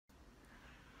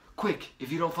Quick,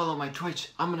 if you don't follow my Twitch,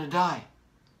 I'm gonna die.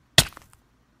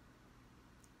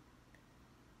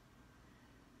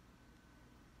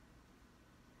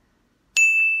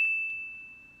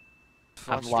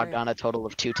 I've logged on a total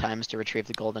of 2 times to retrieve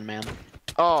the golden man.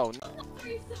 Oh.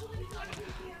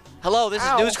 Hello, this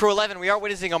is News Crew 11. We are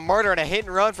witnessing a murder and a hit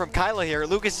and run from Kyla here.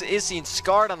 Lucas is seen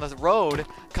scarred on the road.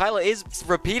 Kyla is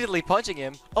repeatedly punching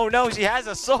him. Oh no, she has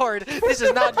a sword. This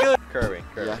is not good. Kirby.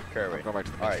 Yeah.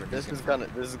 Alright, this is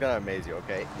gonna amaze you,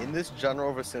 okay? In this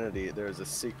general vicinity, there's a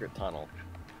secret tunnel.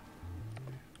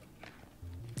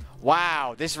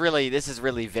 Wow, this is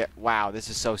really wow, this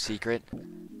is so secret.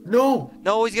 No!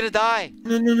 No, he's gonna die.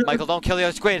 No. Michael, don't kill the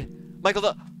other squid.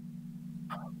 Michael,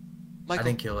 I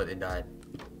didn't kill it, it died.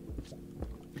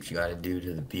 What you gotta do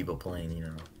to the people playing, you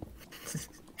know.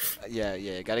 Yeah,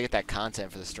 you gotta get that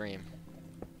content for the stream.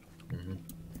 Mm-hmm.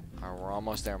 Alright, we're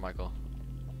almost there, Michael.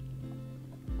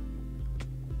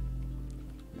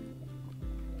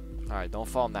 Alright, don't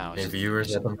fall now. Any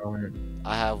viewers at the moment?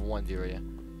 I have 1 viewer, yeah.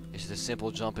 It's just a simple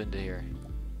jump into here.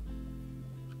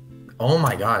 Oh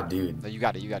my god, dude. No, you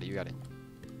got it.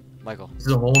 Michael. This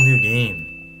is a whole new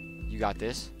game. You got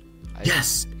this?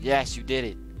 Yes! Yes, you did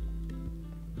it.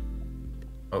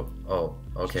 Oh,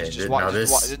 okay. Just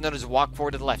walk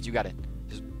forward to the left. You got it.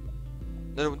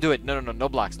 No, do it. No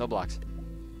blocks. You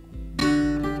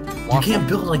can't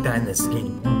build like that in this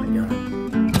game.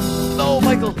 Oh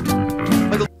my god. No,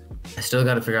 Michael. I still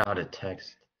gotta figure out how to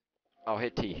text. Oh,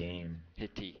 hit T. Game.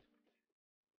 Hit T.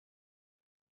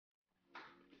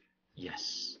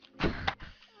 Yes.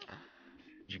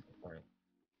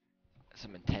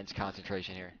 Some intense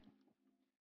concentration here.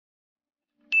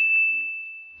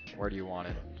 Where do you want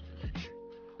it?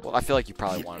 Well, I feel like you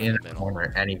probably want it in the middle.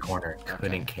 Corner, any corner.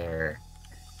 Couldn't care.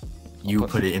 You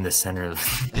put it in the center of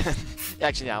the...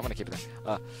 Actually, yeah, I'm gonna keep it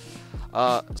there.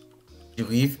 You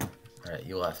leave? Alright,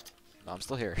 you left. No, I'm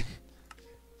still here.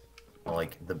 Oh,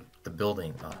 like, the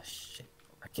building. Oh, shit.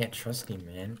 I can't trust you,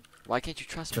 man. Why can't you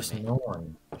trust me? No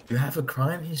one. You have a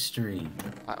crime history.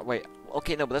 Wait.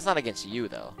 Okay, no, but that's not against you,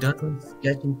 though. Done some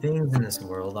sketchy things in this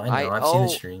world. I know. I've seen the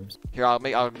streams. Here, I'll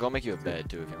go make you a bed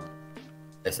too if you want.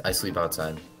 I sleep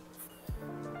outside.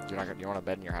 You want a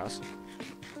bed in your house?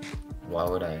 Why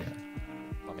would I?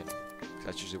 I mean,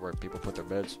 that's usually where people put their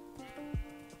beds.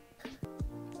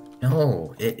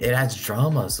 No, it adds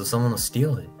drama, so someone will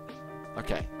steal it.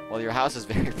 Okay. Well, your house is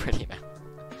very pretty now.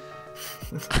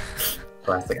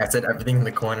 Classic. I said everything in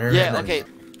the corner. Yeah. Okay.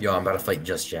 Yo, I'm about to fight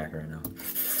Just Jack right now.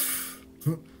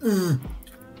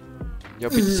 Yo,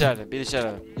 beat the shit out of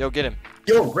him. Yo, get him.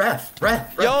 Yo, ref.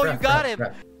 Yo, you got him.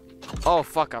 Ref. Oh,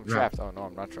 fuck, I'm trapped. Oh, no,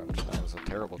 I'm not trapped. That was a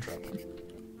terrible trap.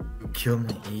 You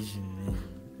killed an Asian man.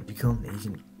 You killed an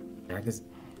Asian... Jack is...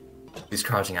 He's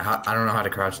crouching. I don't know how to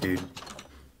crouch, dude.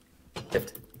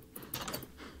 Shift.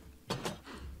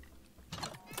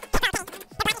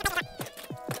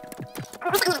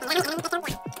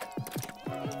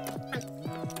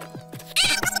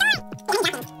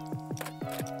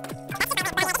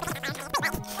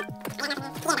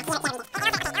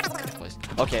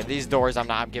 Okay, these doors,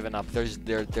 I'm giving up.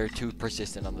 They're too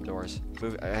persistent on the doors.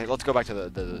 Move. Let's go back to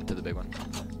the big one.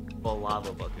 Well,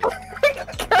 lava bucket.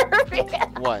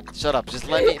 What? Shut up. Just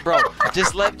let me, bro.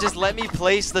 Just let me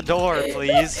place the door,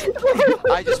 please.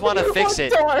 I just want to fix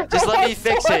it. Just let me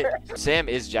fix it. Sam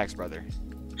is Jack's brother.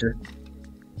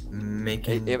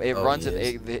 Making it runs.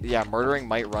 Yeah, murdering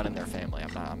might run in their family.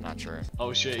 I'm not sure.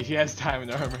 Oh shit, he has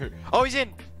diamond armor. Oh, he's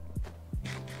in.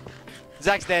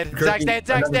 Zach's dead. Kirby, Zach's dead.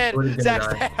 Zach's dead. Zach's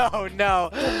dead. Oh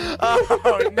no.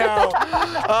 Oh no.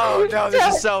 Oh no.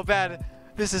 This is so bad.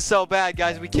 This is so bad,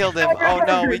 guys. We killed him. Oh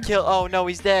no. Oh no.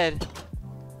 He's dead.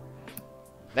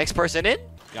 Next person in?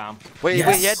 Yeah. Wait.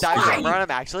 He had diamond armor on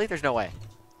him. Actually, there's no way.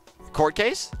 Court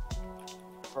case?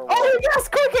 Oh yes,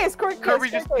 court case. Kirby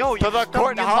just no. To the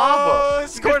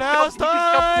courthouse. Courthouse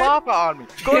time. Lava on me.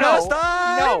 Courthouse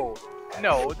time.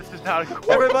 No, this is not a court.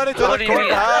 Everybody to the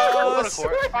courthouse.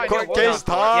 Court case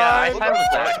time.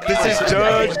 This is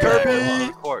Judge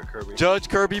Kirby. Judge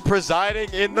Kirby presiding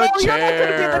in the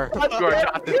chair. You are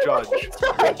not the judge.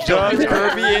 Judge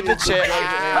Kirby in the chair.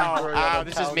 Ow, ow,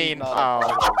 this is mean.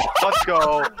 Oh. Let's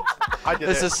go. I did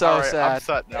This it. is so All right, sad. I'm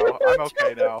set now. I'm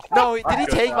okay now. No, did he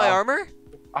take my armor?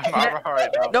 I'm alright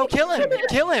now. No, kill him.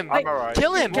 Kill him. I'm alright.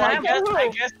 Kill him. Well, I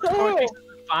guess the court case is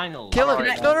the final. Kill him.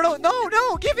 Alright.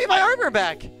 No. Give me my armor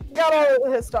back. Got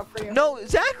all his stuff for you. No,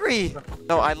 Zachary.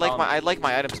 No, I like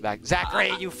my items back.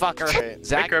 Zachary, you fucker. Okay.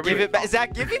 Zach, Hey, Kirby. give it back.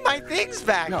 Zach, give me my things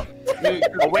back. No.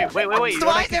 Oh, wait. So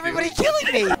why is everybody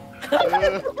killing me?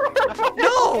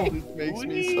 No. This makes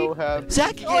me so happy.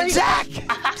 Zach,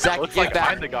 Zach, Looks give like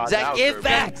back. I'm the god Zach, now, give Kirby.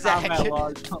 back. Zach.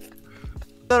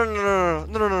 No, no, no, no,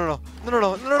 no, no, no, no, no,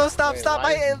 no, no, no, stop, Wait, stop.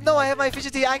 why? No, I have my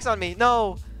efficiency axe on me.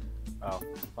 No. Oh.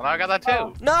 Well, now I got that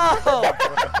too. No.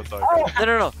 I'm sorry. No,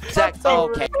 no, no. Zach. Oh,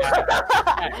 okay.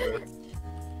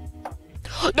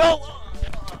 No.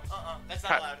 That's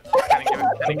not allowed.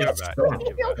 Can I give it back? Can I give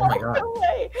it Oh my He god. ran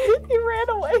away. He ran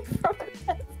away from it.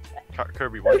 back?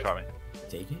 Kirby, one shot me.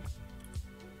 Take it?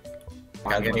 I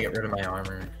gotta get rid of my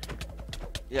armor.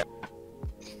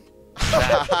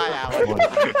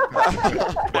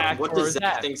 Back What or does Zach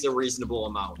that? think's a reasonable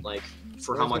amount? Like,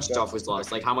 for how much stuff was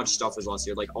lost? Like, how much stuff was lost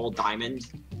here? Like, all diamond?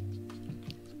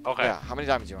 Okay. Yeah. How many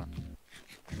diamonds do you want?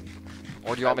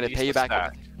 Or do you want me to At pay you least a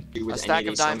back stack. a stack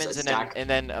of diamonds and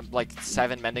then like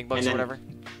 7 mending books or And then- whatever?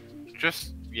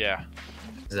 Just, yeah.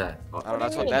 Is that? I don't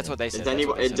know. That's what they said.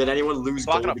 Did anyone lose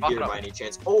Block it gold up, block here it up. by any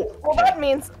chance? Oh! Well, that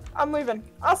means I'm leaving.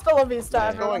 Hasta la vista, Yeah.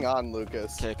 What's everyone. going on,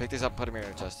 Lucas? Okay, pick these up and put them in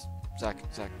your chest. Zach.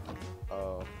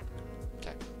 Oh.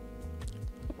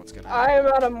 What's gonna I happen?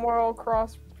 am at a moral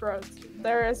crossroads.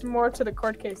 There is more to the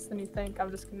court case than you think.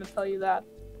 I'm just gonna tell you that.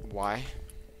 Why?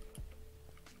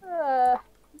 Uh,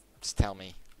 Just tell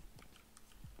me.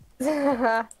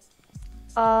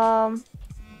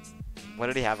 What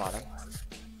did he have on him?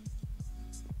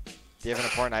 Do you have an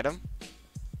important item?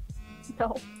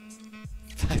 no.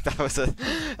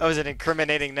 that was an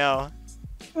incriminating no.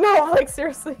 No, like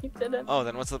seriously, he didn't. Oh,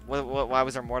 then why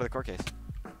was there more to the court case?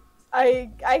 I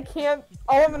can't,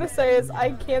 all I'm gonna say is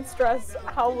I can't stress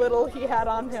how little he had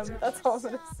on him. That's all I'm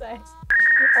gonna say.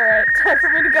 Alright, time for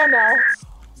me to go now.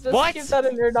 Just What? keep that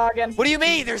in your noggin. What do you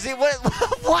mean? There's what?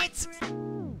 What?